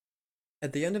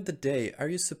At the end of the day, are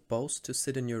you supposed to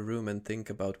sit in your room and think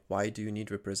about why do you need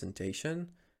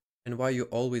representation? And why you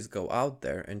always go out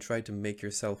there and try to make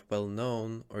yourself well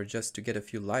known or just to get a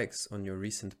few likes on your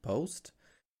recent post?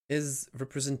 Is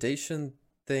representation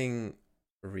thing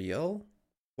real?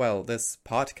 Well, this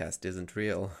podcast isn't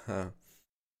real.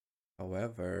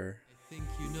 However, I think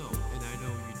you know, and I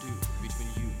know you do. Between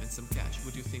you and some cash,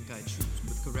 would you think I choose?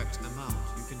 With correct amount,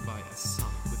 you can buy a son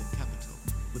with a capital,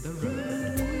 with a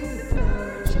relevant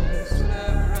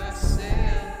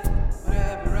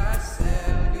whatever I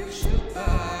sell, you should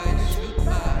buy,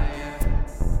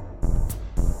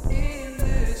 in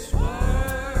this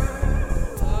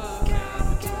world of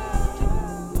capital.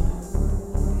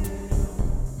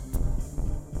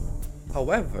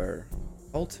 However,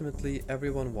 ultimately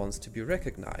everyone wants to be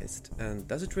recognized, and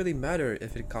does it really matter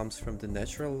if it comes from the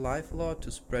natural life law to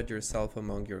spread yourself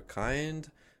among your kind,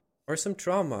 or some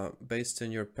trauma based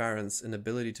on your parents'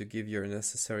 inability to give you a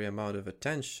necessary amount of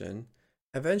attention?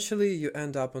 Eventually you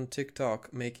end up on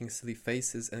TikTok making silly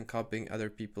faces and copying other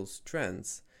people's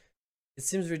trends. It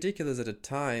seems ridiculous at the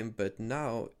time, but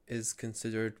now is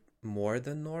considered more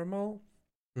than normal.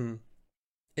 Hmm.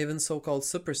 Even so-called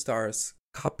superstars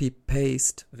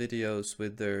copy-paste videos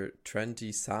with their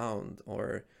trendy sound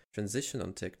or transition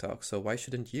on TikTok, so why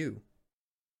shouldn't you?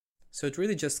 So it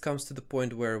really just comes to the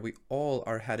point where we all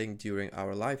are heading during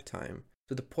our lifetime,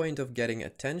 to the point of getting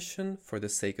attention for the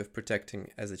sake of protecting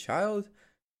as a child,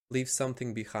 leave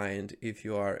something behind if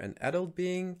you are an adult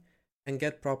being, and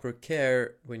get proper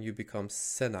care when you become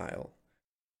senile.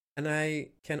 And I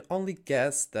can only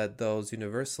guess that those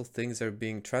universal things are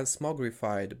being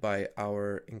transmogrified by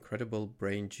our incredible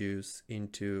brain juice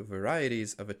into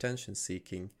varieties of attention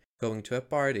seeking, going to a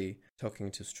party, talking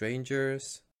to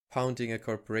strangers, founding a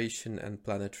corporation and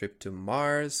plan a trip to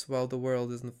Mars while the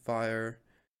world is on fire.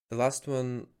 The last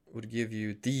one would give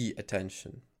you the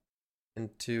attention.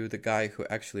 And to the guy who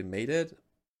actually made it,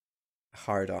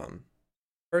 hard on.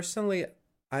 Personally,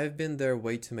 I've been there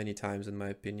way too many times in my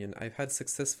opinion. I've had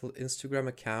successful Instagram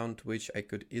account which I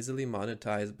could easily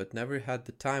monetize but never had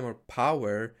the time or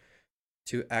power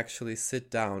to actually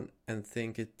sit down and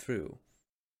think it through.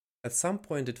 At some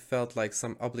point it felt like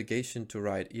some obligation to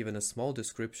write even a small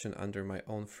description under my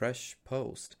own fresh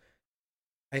post.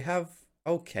 I have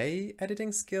okay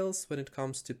editing skills when it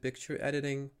comes to picture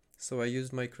editing, so I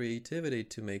used my creativity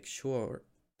to make sure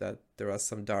that there are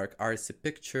some dark artsy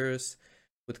pictures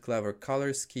with clever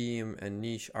color scheme and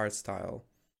niche art style.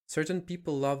 Certain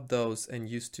people loved those and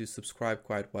used to subscribe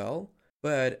quite well,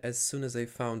 but as soon as I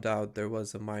found out there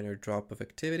was a minor drop of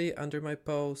activity under my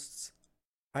posts,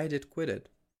 I did quit it.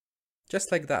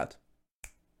 Just like that.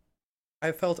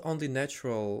 I felt only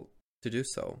natural to do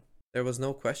so. There was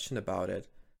no question about it.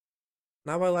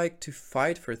 Now I like to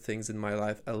fight for things in my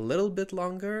life a little bit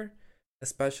longer,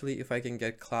 especially if I can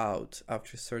get clout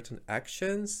after certain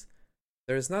actions.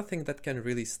 There is nothing that can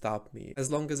really stop me,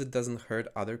 as long as it doesn't hurt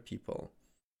other people.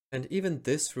 And even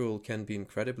this rule can be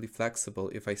incredibly flexible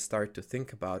if I start to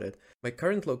think about it. My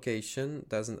current location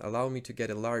doesn't allow me to get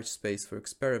a large space for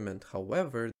experiment,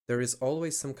 however, there is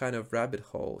always some kind of rabbit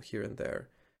hole here and there.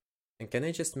 And can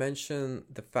I just mention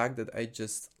the fact that I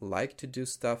just like to do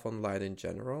stuff online in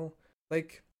general?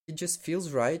 Like, it just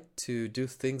feels right to do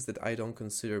things that I don't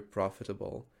consider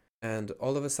profitable. And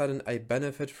all of a sudden I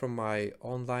benefit from my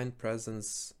online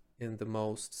presence in the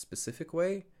most specific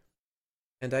way.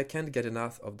 And I can't get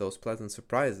enough of those pleasant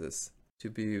surprises. To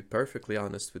be perfectly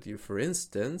honest with you, for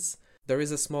instance, there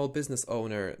is a small business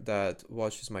owner that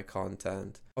watches my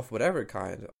content of whatever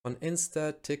kind on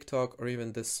Insta, TikTok, or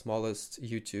even the smallest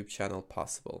YouTube channel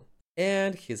possible.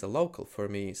 And he's a local for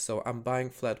me, so I'm buying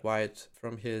flat white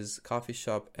from his coffee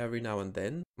shop every now and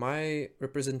then. My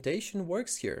representation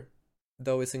works here,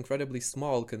 though it's incredibly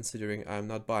small considering I'm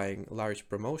not buying large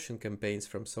promotion campaigns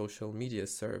from social media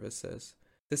services.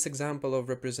 This example of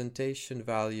representation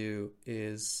value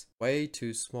is way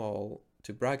too small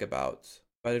to brag about,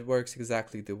 but it works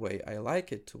exactly the way I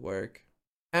like it to work.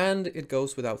 And it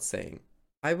goes without saying.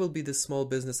 I will be the small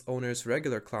business owner's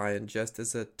regular client just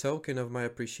as a token of my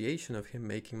appreciation of him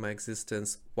making my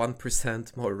existence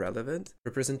 1% more relevant.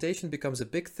 Representation becomes a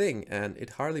big thing, and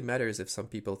it hardly matters if some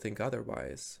people think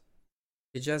otherwise.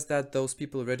 It's just that those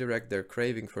people redirect their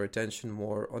craving for attention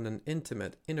more on an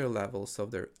intimate, inner levels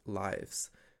of their lives.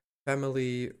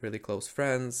 Family, really close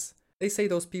friends. They say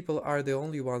those people are the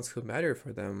only ones who matter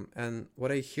for them, and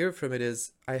what I hear from it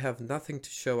is I have nothing to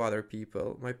show other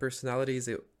people. My personality is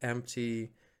an empty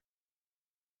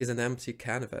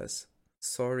canvas.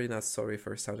 Sorry, not sorry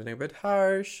for sounding a bit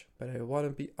harsh, but I want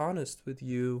to be honest with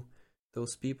you.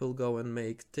 Those people go and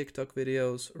make TikTok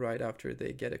videos right after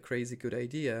they get a crazy good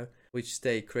idea, which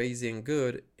stay crazy and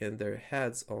good in their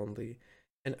heads only.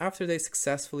 And after they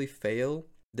successfully fail,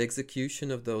 the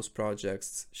execution of those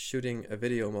projects, shooting a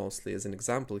video mostly as an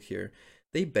example here,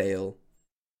 they bail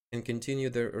and continue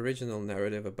their original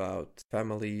narrative about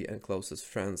family and closest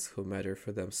friends who matter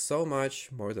for them so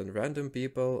much more than random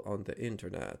people on the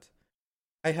internet.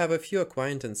 I have a few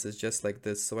acquaintances just like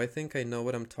this, so I think I know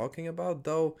what I'm talking about,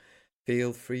 though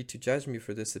feel free to judge me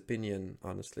for this opinion,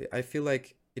 honestly. I feel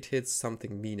like it hits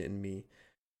something mean in me.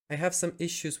 I have some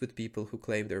issues with people who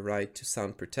claim their right to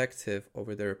sound protective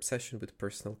over their obsession with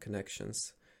personal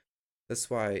connections. That's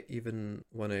why even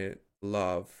when I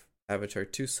love Avatar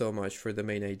 2 so much for the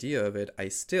main idea of it, I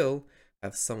still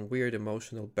have some weird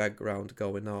emotional background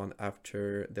going on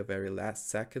after the very last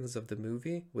seconds of the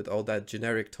movie, with all that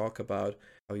generic talk about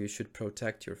how you should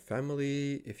protect your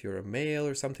family if you're a male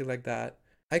or something like that.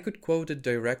 I could quote it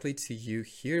directly to you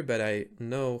here, but I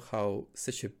know how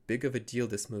such a big of a deal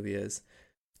this movie is.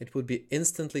 It would be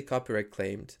instantly copyright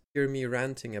claimed. Hear me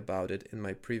ranting about it in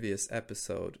my previous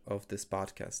episode of this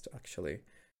podcast, actually.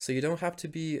 So you don't have to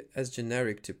be as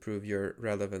generic to prove your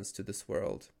relevance to this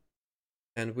world.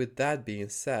 And with that being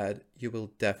said, you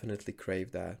will definitely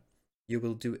crave that. You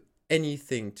will do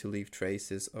anything to leave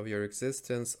traces of your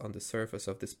existence on the surface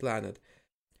of this planet.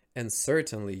 And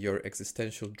certainly your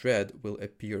existential dread will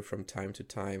appear from time to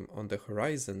time on the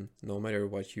horizon, no matter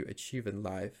what you achieve in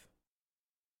life.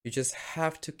 You just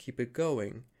have to keep it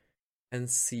going and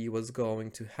see what's going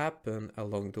to happen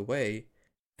along the way,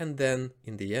 and then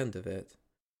in the end of it.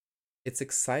 It's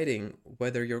exciting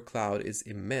whether your cloud is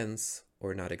immense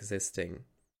or not existing.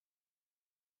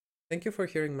 Thank you for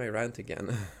hearing my rant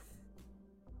again.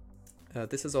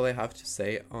 This is all I have to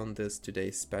say on this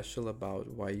today's special about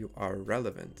why you are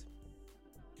relevant.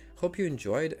 Hope you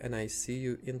enjoyed, and I see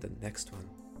you in the next one.